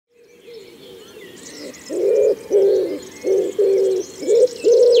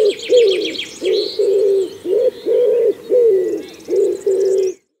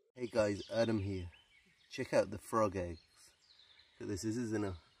Check out the frog eggs. Look at this is in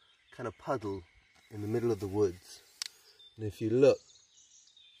a kind of puddle in the middle of the woods. And if you look,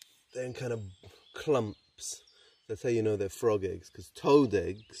 they're in kind of clumps. That's how you know they're frog eggs, because toad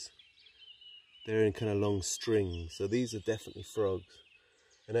eggs, they're in kind of long strings. So these are definitely frogs.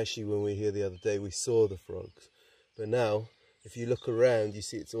 And actually when we were here the other day, we saw the frogs. But now, if you look around, you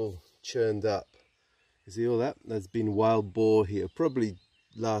see it's all churned up. You see all that? There's been wild boar here, probably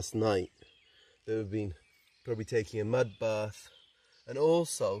last night. They've been probably taking a mud bath and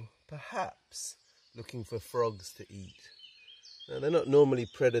also perhaps looking for frogs to eat. Now they're not normally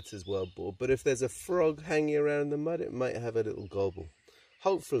predators, wild boar, but if there's a frog hanging around in the mud, it might have a little gobble.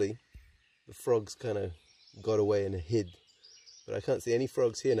 Hopefully the frogs kind of got away and hid. But I can't see any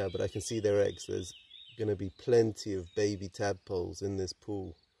frogs here now, but I can see their eggs. There's going to be plenty of baby tadpoles in this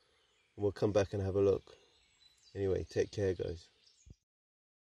pool. And we'll come back and have a look. Anyway, take care, guys.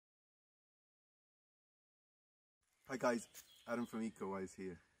 Hi guys, Adam from Ecowise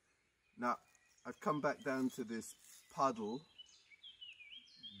here. Now, I've come back down to this puddle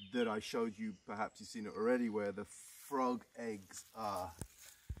that I showed you, perhaps you've seen it already, where the frog eggs are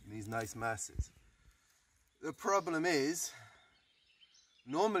in these nice masses. The problem is,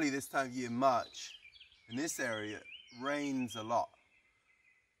 normally this time of year, March, in this area, rains a lot.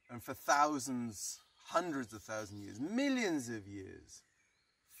 And for thousands, hundreds of thousands of years, millions of years,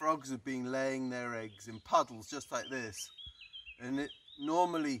 frogs have been laying their eggs in puddles just like this. And it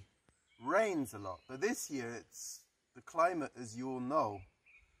normally rains a lot. But this year, the climate, as you all know,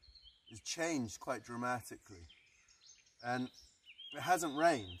 has changed quite dramatically. And it hasn't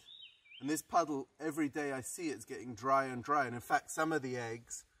rained. And this puddle, every day I see it's getting drier and drier. And in fact, some of the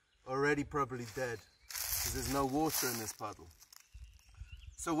eggs are already probably dead because there's no water in this puddle.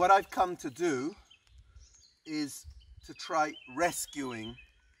 So what I've come to do is to try rescuing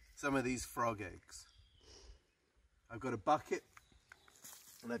some of these frog eggs. I've got a bucket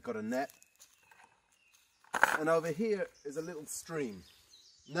and I've got a net. And over here is a little stream.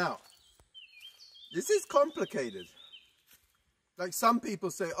 Now, this is complicated. Like some people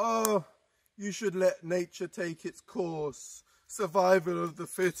say, oh, you should let nature take its course. Survival of the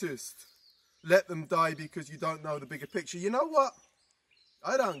fittest. Let them die because you don't know the bigger picture. You know what?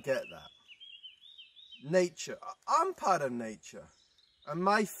 I don't get that. Nature. I'm part of nature. And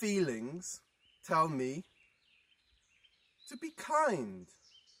my feelings tell me to be kind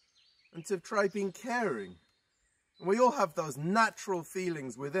and to try being caring. And we all have those natural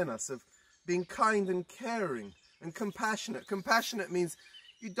feelings within us of being kind and caring and compassionate. Compassionate means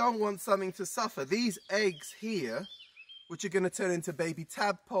you don't want something to suffer. These eggs here, which are going to turn into baby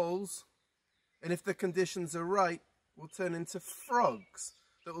tadpoles, and if the conditions are right, will turn into frogs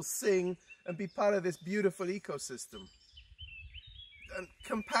that will sing and be part of this beautiful ecosystem. And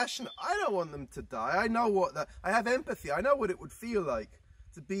compassionate, I don't want them to die. I know what that, I have empathy. I know what it would feel like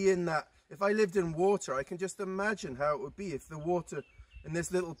to be in that. If I lived in water, I can just imagine how it would be if the water in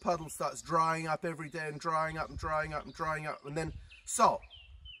this little puddle starts drying up every day and drying up and drying up and drying up. And then, so,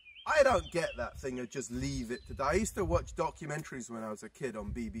 I don't get that thing of just leave it to die. I used to watch documentaries when I was a kid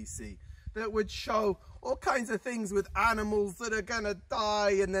on BBC that would show all kinds of things with animals that are going to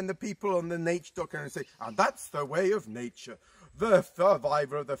die. And then the people on the nature documentary say, and that's the way of nature. The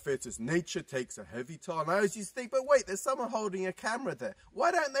survivor of the fittest. Nature takes a heavy toll. And I always used to think, but wait, there's someone holding a camera there.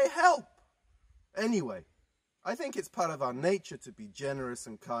 Why don't they help? Anyway, I think it's part of our nature to be generous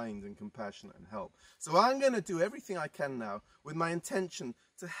and kind and compassionate and help. So I'm going to do everything I can now with my intention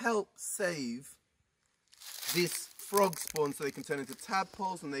to help save this frog spawn so they can turn into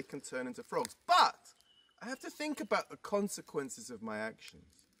tadpoles and they can turn into frogs. But I have to think about the consequences of my actions.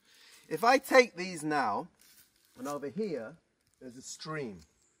 If I take these now, and over here, there's a stream.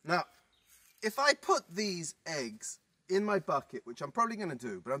 Now, if I put these eggs in my bucket, which I'm probably going to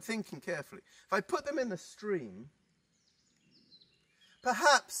do, but I'm thinking carefully. If I put them in the stream,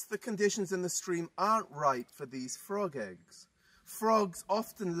 perhaps the conditions in the stream aren't right for these frog eggs. Frogs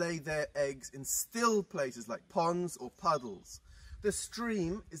often lay their eggs in still places like ponds or puddles. The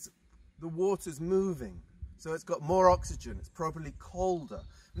stream is, the water's moving, so it's got more oxygen, it's probably colder.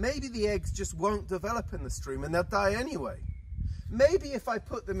 Maybe the eggs just won't develop in the stream and they'll die anyway. Maybe if I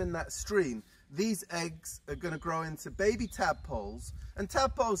put them in that stream, these eggs are going to grow into baby tadpoles, and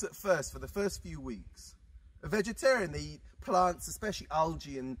tadpoles at first, for the first few weeks, are vegetarian. They eat plants, especially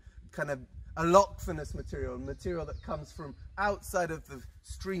algae and kind of allochthonous material that comes from outside of the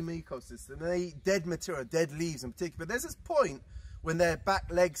stream ecosystem. And they eat dead material, dead leaves in particular. But there's this point when their back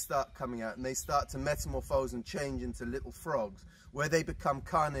legs start coming out and they start to metamorphose and change into little frogs, where they become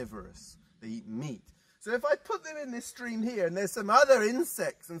carnivorous. They eat meat. So if I put them in this stream here, and there's some other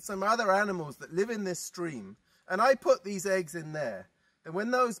insects and some other animals that live in this stream, and I put these eggs in there, then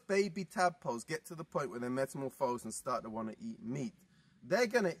when those baby tadpoles get to the point where they metamorphose and start to want to eat meat, they're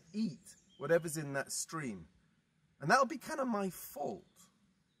going to eat whatever's in that stream. And that'll be kind of my fault.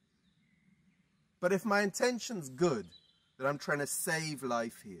 But if my intention's good, that I'm trying to save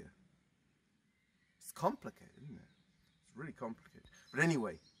life here, it's complicated, isn't it? It's really complicated. But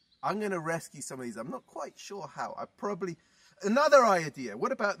anyway, I'm going to rescue some of these. I'm not quite sure how. Another idea.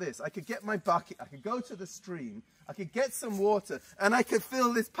 What about this? I could get my bucket. I could go to the stream. I could get some water. And I could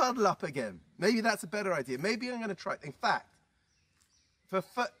fill this puddle up again. Maybe that's a better idea. Maybe I'm going to try it. In fact,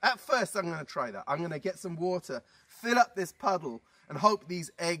 at first I'm going to try that. I'm going to get some water, fill up this puddle, and hope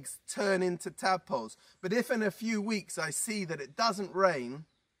these eggs turn into tadpoles. But if in a few weeks I see that it doesn't rain,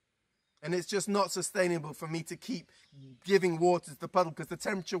 and it's just not sustainable for me to keep giving water to the puddle because the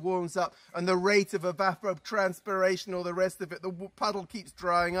temperature warms up and the rate of evapotranspiration or the rest of it, the puddle keeps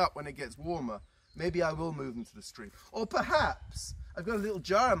drying up when it gets warmer, maybe I will move them to the stream. Or perhaps, I've got a little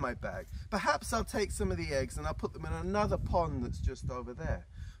jar in my bag, perhaps I'll take some of the eggs and I'll put them in another pond that's just over there.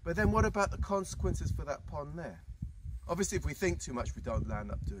 But then what about the consequences for that pond there? Obviously, if we think too much, we don't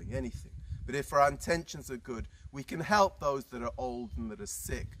land up doing anything. But if our intentions are good, we can help those that are old and that are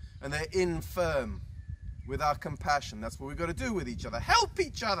sick and they're infirm with our compassion. That's what we've got to do with each other. Help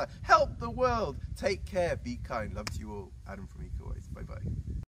each other. Help the world. Take care. Be kind. Love to you all. Adam from Ecowise. Bye-bye.